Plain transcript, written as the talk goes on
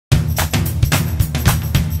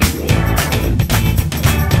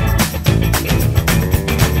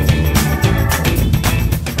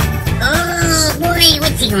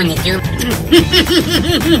you gonna do?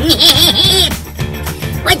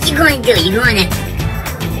 What you gonna do? You gonna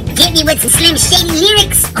get me with some Slim Shady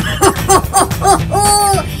lyrics?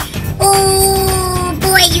 Oh,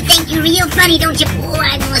 boy, you think you're real funny, don't you? Boy,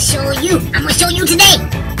 I'm gonna show you. I'm gonna show you today.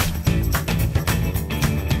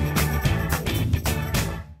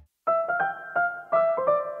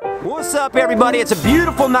 What's up, everybody? It's a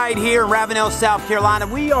beautiful night here in Ravenel, South Carolina.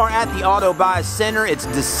 We are at the Auto Buy Center. It's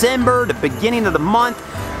December, the beginning of the month.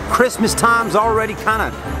 Christmas time's already kind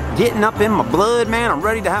of getting up in my blood, man. I'm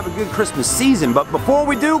ready to have a good Christmas season. But before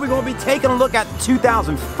we do, we're going to be taking a look at the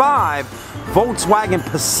 2005 Volkswagen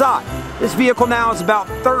Passat. This vehicle now is about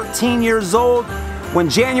 13 years old. When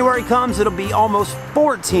January comes, it'll be almost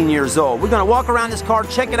 14 years old. We're going to walk around this car,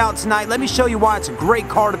 check it out tonight. Let me show you why it's a great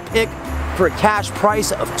car to pick for a cash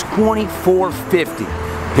price of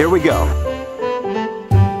 $24.50. Here we go.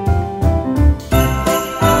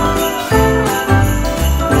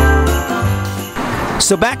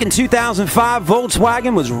 So back in 2005,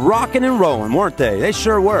 Volkswagen was rocking and rolling, weren't they? They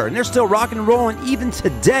sure were. And they're still rocking and rolling even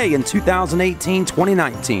today in 2018,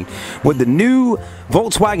 2019 with the new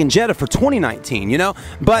Volkswagen Jetta for 2019, you know?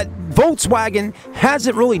 But Volkswagen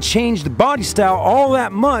hasn't really changed the body style all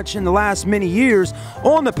that much in the last many years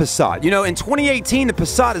on the Passat. You know, in 2018, the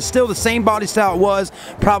Passat is still the same body style it was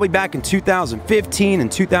probably back in 2015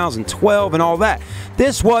 and 2012 and all that.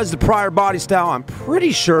 This was the prior body style, I'm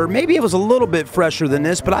pretty sure. Maybe it was a little bit fresher than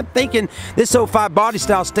this, but I'm thinking this 05 body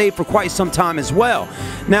style stayed for quite some time as well.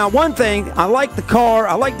 Now, one thing, I like the car.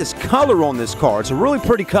 I like this color on this car. It's a really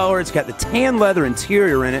pretty color. It's got the tan leather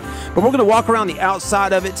interior in it, but we're going to walk around the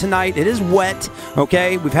outside of it tonight. It is wet,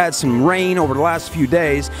 okay? We've had some rain over the last few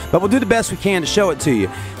days, but we'll do the best we can to show it to you.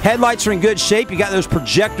 Headlights are in good shape. You got those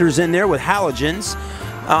projectors in there with halogens.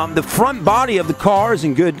 The front body of the car is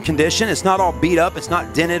in good condition. It's not all beat up. It's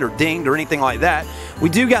not dented or dinged or anything like that. We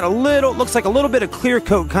do got a little, looks like a little bit of clear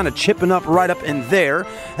coat kind of chipping up right up in there,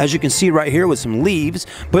 as you can see right here with some leaves.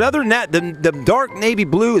 But other than that, the dark navy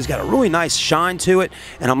blue has got a really nice shine to it,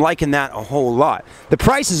 and I'm liking that a whole lot. The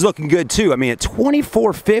price is looking good too. I mean, at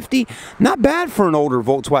 $24.50, not bad for an older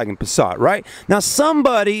Volkswagen Passat, right? Now,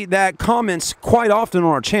 somebody that comments quite often on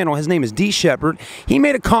our channel, his name is D. Shepard, he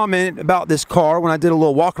made a comment about this car when I did a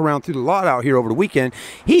little walk around through the lot out here over the weekend.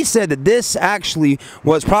 He said that this actually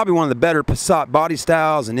was probably one of the better Passat body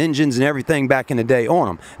styles and engines and everything back in the day on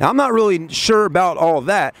them. Now, I'm not really sure about all of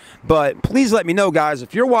that, but please let me know, guys.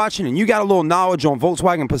 If you're watching and you got a little knowledge on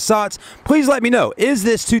Volkswagen Passats, please let me know. Is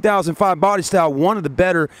this 2005 body style one of the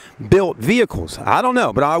better built vehicles? I don't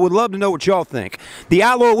know, but I would love to know what y'all think. The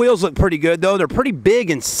alloy wheels look pretty good, though. They're pretty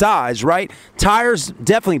big in size, right? Tires,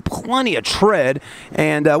 definitely plenty of tread.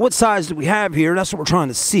 And what size do we have here? That's what we're trying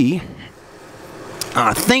to see.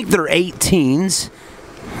 I think they're 18s,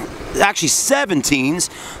 actually 17s,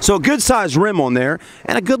 so a good size rim on there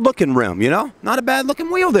and a good looking rim, you know, not a bad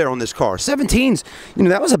looking wheel there on this car. 17s, you know,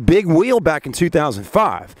 that was a big wheel back in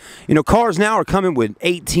 2005. You know, cars now are coming with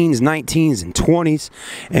 18s, 19s, and 20s,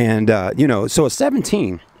 and you know, so a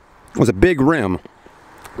 17 was a big rim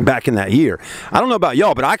back in that year. I don't know about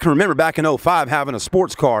y'all, but I can remember back in 05 having a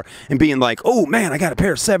sports car and being like, oh man, I got a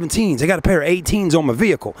pair of 17s, I got a pair of 18s on my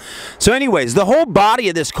vehicle. So anyways, the whole body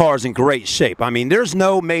of this car is in great shape. I mean, there's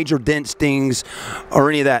no major dents, dings, or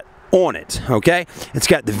any of that on it, okay? It's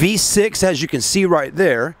got the V6, as you can see right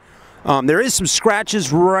there. There is some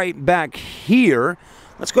scratches right back here.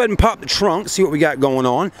 Let's go ahead and pop the trunk, see what we got going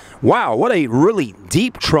on. Wow, what a really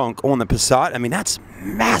deep trunk on the Passat. I mean, that's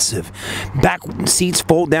massive. Back seats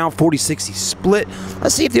fold down, 40-60 split.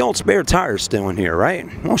 Let's see if the old spare tire's still in here, right?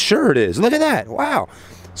 Well, sure it is. Look at that. Wow.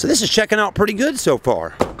 So this is checking out pretty good so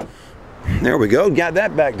far. There we go. Got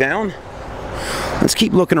that back down. Let's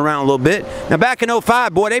keep looking around a little bit. Now, back in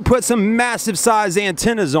 05, boy, they put some massive size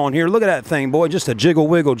antennas on here. Look at that thing, boy. Just a jiggle,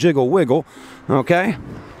 wiggle, jiggle, wiggle. Okay.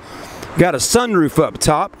 Got a sunroof up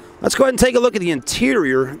top. Let's go ahead and take a look at the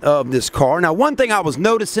interior of this car. Now, one thing I was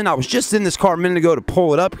noticing, I was just in this car a minute ago to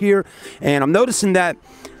pull it up here, and I'm noticing that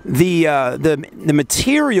the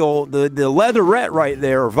material, the leatherette right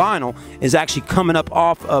there, or vinyl, is actually coming up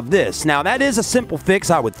off of this. Now, that is a simple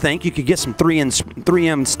fix, I would think. You could get some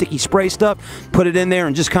 3M sticky spray stuff, put it in there,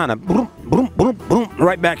 and just kind of boom, boom, boom, boom,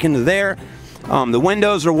 right back into there. The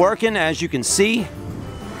windows are working, as you can see.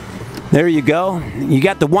 There you go. You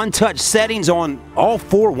got the one-touch settings on all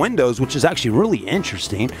 4 windows, which is actually really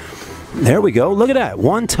interesting. There we go. Look at that.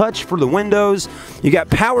 One touch for the windows. You got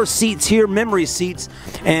power seats here, memory seats,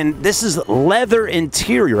 and this is leather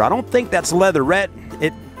interior. I don't think that's leatherette.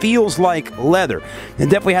 It feels like leather. It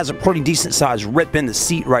definitely has a pretty decent size rip in the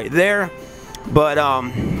seat right there. But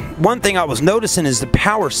one thing I was noticing is the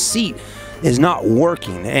power seat. is not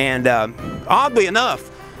working. And oddly enough,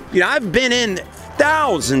 you know, I've been in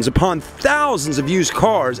thousands upon thousands of used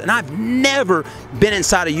cars, and I've never been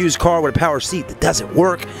inside a used car with a power seat that doesn't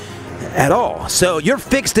work at all. So you're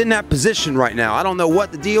fixed in that position right now. I don't know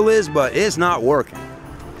what the deal is, but it's not working.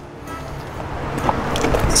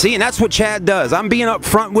 See, and that's what Chad does. I'm being up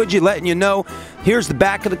front with you, letting you know. Here's the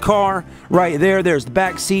back of the car right there. There's the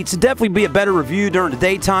back seats. It'd definitely be a better review during the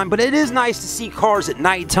daytime, but it is nice to see cars at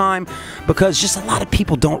nighttime because just a lot of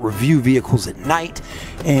people don't review vehicles at night,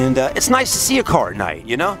 and it's nice to see a car at night,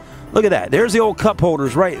 you know? Look at that. There's the old cup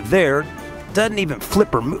holders right there. Doesn't even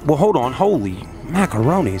flip or move. Well, hold on. Holy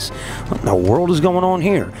macaronis. What in the world is going on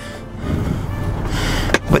here?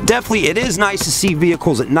 But definitely it is nice to see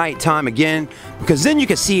vehicles at nighttime again, because then you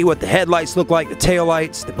can see what the headlights look like, the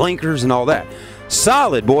taillights, the blinkers, and all that.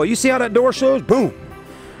 Solid, boy. You see how that door shows? Boom.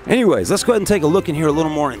 Anyways, let's go ahead and take a look in here a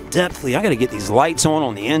little more in depthly. I got to get these lights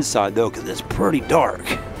on the inside, though, because it's pretty dark.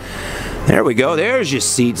 There we go. There's your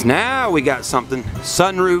seats. Now we got something.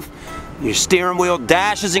 Sunroof. Your steering wheel.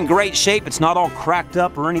 Dash is in great shape. It's not all cracked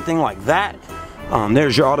up or anything like that.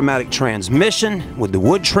 There's your automatic transmission with the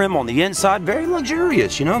wood trim on the inside. Very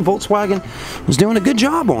luxurious, you know. Volkswagen was doing a good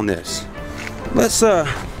job on this. Let's look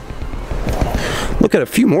at a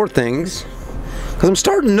few more things, because I'm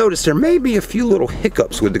starting to notice there may be a few little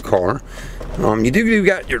hiccups with the car. You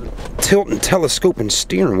got your tilt and telescoping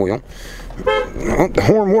steering wheel. Well, the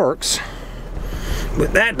horn works,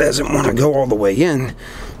 but that doesn't want to go all the way in.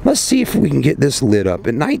 Let's see if we can get this lit up.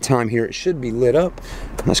 At nighttime here, it should be lit up.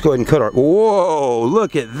 Let's go ahead and cut our... Whoa,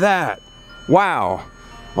 look at that. Wow.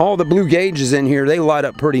 All the blue gauges in here, they light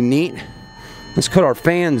up pretty neat. Let's cut our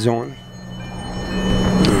fans on.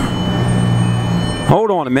 Hold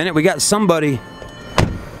on a minute. We got somebody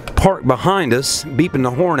parked behind us, beeping the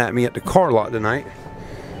horn at me at the car lot tonight.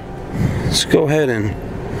 Let's go ahead and...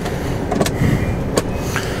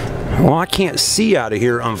 Well, I can't see out of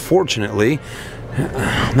here, unfortunately.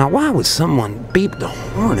 Now, why would someone beep the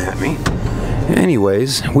horn at me?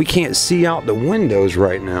 Anyways, we can't see out the windows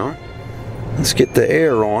right now. Let's get the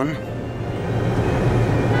air on.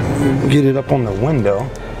 Get it up on the window.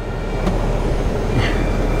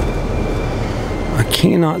 I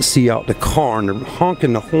cannot see out the car, and they're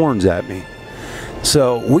honking the horns at me.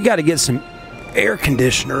 So we got to get some air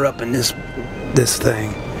conditioner up in this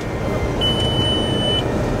thing.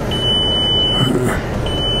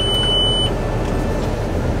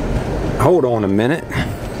 Hold on a minute.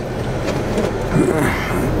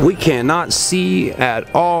 We cannot see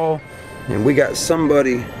at all, and we got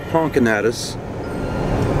somebody honking at us.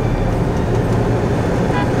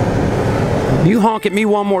 You honk at me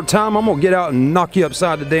one more time, I'm gonna get out and knock you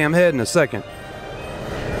upside the damn head in a second.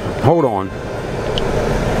 Hold on.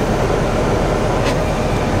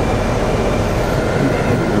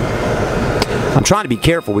 I'm trying to be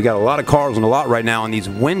careful. We got a lot of cars on the lot right now, and these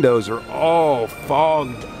windows are all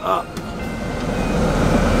fogged up.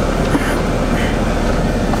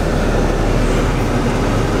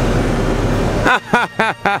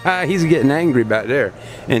 He's getting angry back there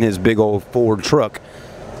in his big old Ford truck.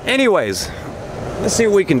 Anyways, let's see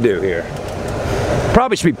what we can do here.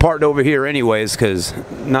 Probably should be parked over here anyways, because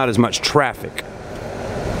not as much traffic.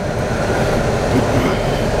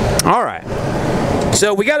 All right.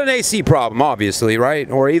 So we got an AC problem, obviously, right?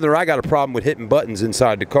 Or either I got a problem with hitting buttons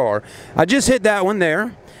inside the car. I just hit that one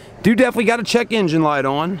there. Do definitely got to check engine light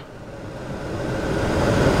on.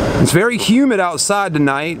 It's very humid outside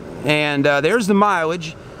tonight, and there's the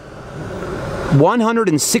mileage.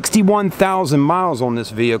 161,000 miles on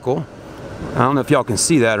this vehicle. I don't know if y'all can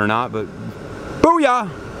see that or not, but booyah!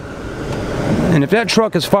 And if that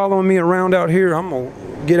truck is following me around out here, I'm gonna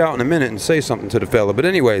get out in a minute and say something to the fella. But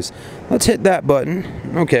anyways, let's hit that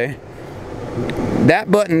button. Okay.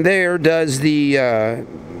 That button there does the...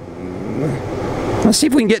 let's see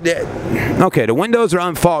if we can get that. Okay, the windows are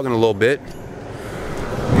unfogging a little bit.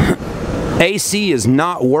 AC is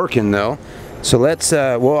not working though. So let's,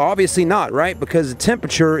 well, obviously not, right? Because the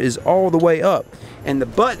temperature is all the way up. And the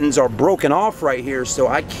buttons are broken off right here, so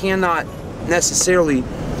I cannot necessarily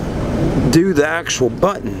do the actual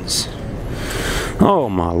buttons. Oh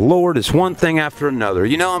my Lord, it's one thing after another.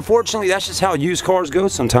 You know, unfortunately, that's just how used cars go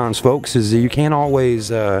sometimes, folks, is you can't always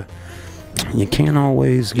get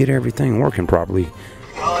everything working properly.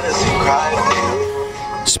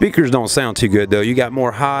 Speakers don't sound too good though. You got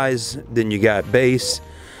more highs than you got bass.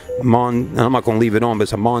 I'm not going to leave it on, but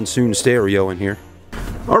it's a monsoon stereo in here.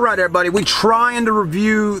 Alright everybody, we trying to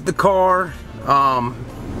review the car,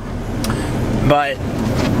 but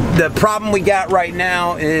the problem we got right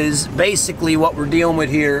now is basically what we're dealing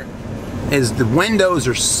with here is the windows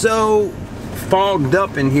are so fogged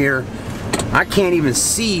up in here I can't even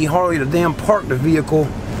see hardly the damn parked vehicle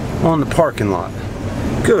on the parking lot.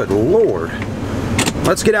 Good Lord.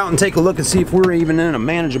 Let's get out and take a look and see if we're even in a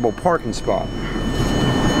manageable parking spot.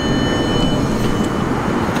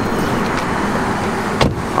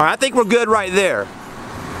 Alright, I think we're good right there.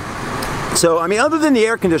 So, I mean, other than the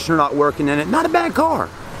air conditioner not working in it, not a bad car.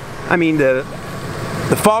 I mean, the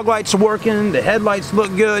fog lights are working, the headlights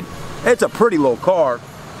look good. It's a pretty low car,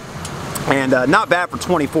 and not bad for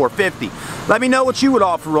 $24.50. Let me know what you would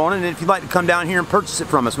offer on it, and if you'd like to come down here and purchase it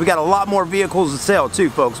from us. We got a lot more vehicles to sell too,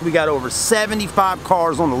 folks. We got over 75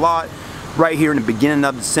 cars on the lot right here in the beginning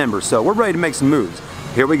of December, so we're ready to make some moves.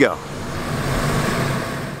 Here we go.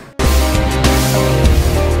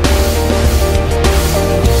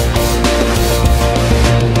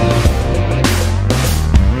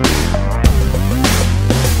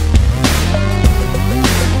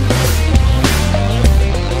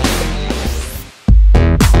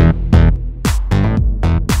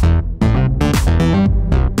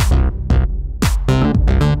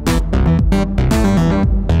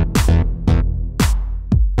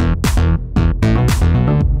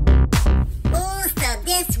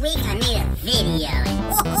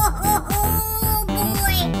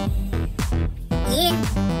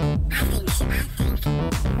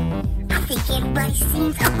 Everybody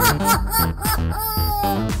seems